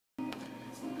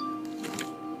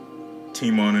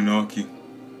Team Anunnaki.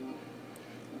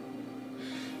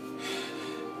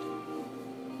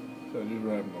 So just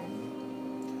rap on.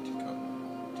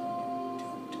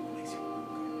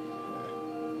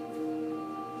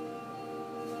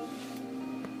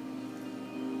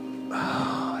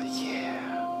 Oh,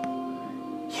 yeah.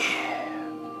 Yeah.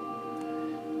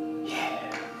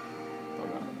 Yeah.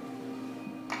 Hold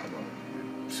on.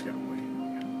 Just gotta wait.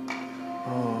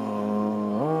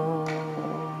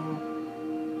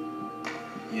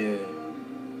 Yeah.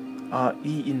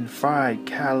 Eating fried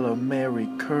calamari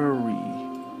curry.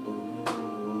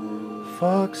 Ooh.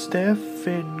 Fuck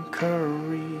Stephen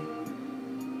Curry.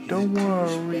 Don't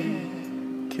worry.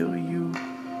 Kill you.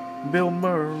 Bill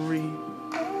Murray.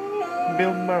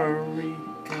 Bill Murray.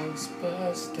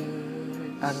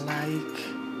 Ghostbusters. I like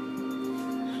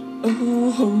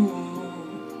Ooh.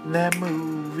 that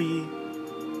movie.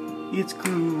 It's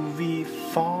groovy.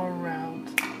 Far out.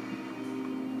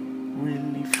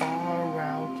 Really far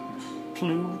out.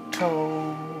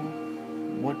 Pluto.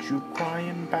 What you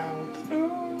crying about?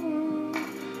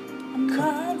 I'm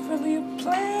not really a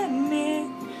planet.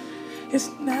 It's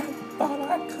not thought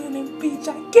I couldn't be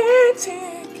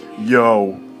gigantic.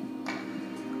 Yo.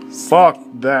 Fuck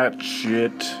that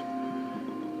shit.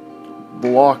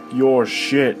 Block your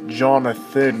shit,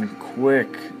 Jonathan,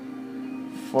 quick.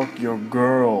 Fuck your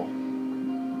girl.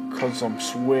 'Cause I'm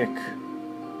swick.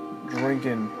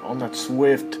 Drinking on that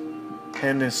Swift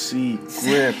Hennessy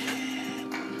grip.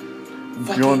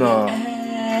 Gonna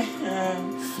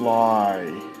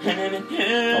fly.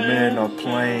 I'm in a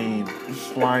plane.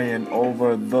 Flying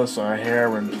over the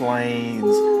Saharan plains.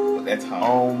 Ooh, that's hot.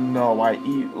 Oh no, I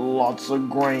eat lots of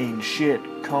grain. Shit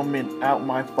coming out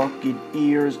my fucking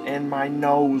ears and my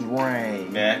nose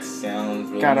ring. That sounds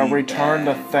really Gotta return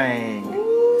bad. the thing.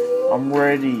 Ooh. I'm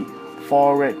ready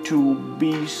for it to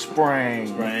be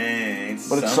spring. Rain,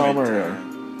 But it's summer.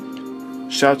 summertime.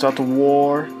 Shouts out to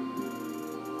war.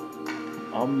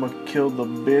 I'ma kill the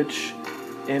bitch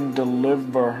and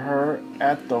deliver her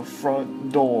at the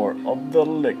front door of the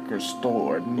liquor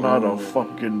store. Not a Ooh.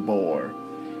 fucking bore.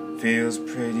 Feels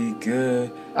pretty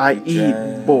good. I to eat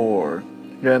drive. bore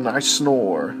and I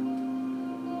snore.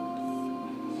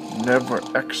 Never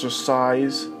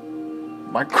exercise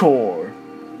my core.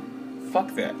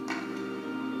 Fuck that.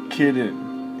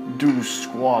 Kidding. Do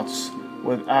squats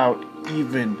without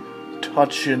even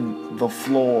touching the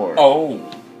floor. Oh.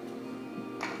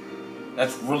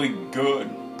 That's really good.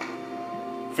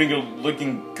 Finger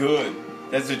looking good.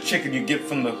 That's the chicken you get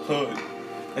from the hood.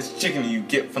 That's chicken you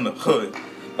get from the hood.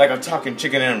 Like I'm talking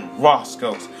chicken and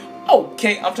Roscoe's.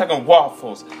 Okay, I'm talking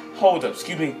waffles. Hold up,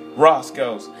 excuse me,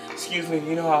 Roscoe's. Excuse me,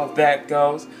 you know how that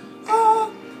goes?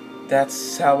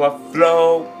 That's how I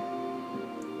flow.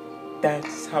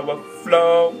 That's how I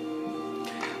flow.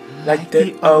 Like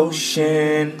the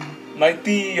ocean. Like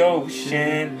the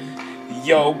ocean.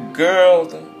 Yo, girl,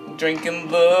 drinking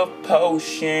love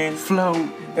potion. Float.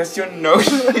 That's your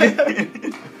notion.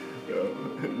 Yo,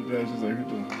 that's just like,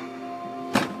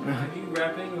 Are you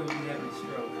rapping or are you having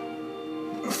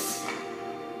a stroke?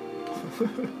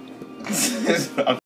 I'm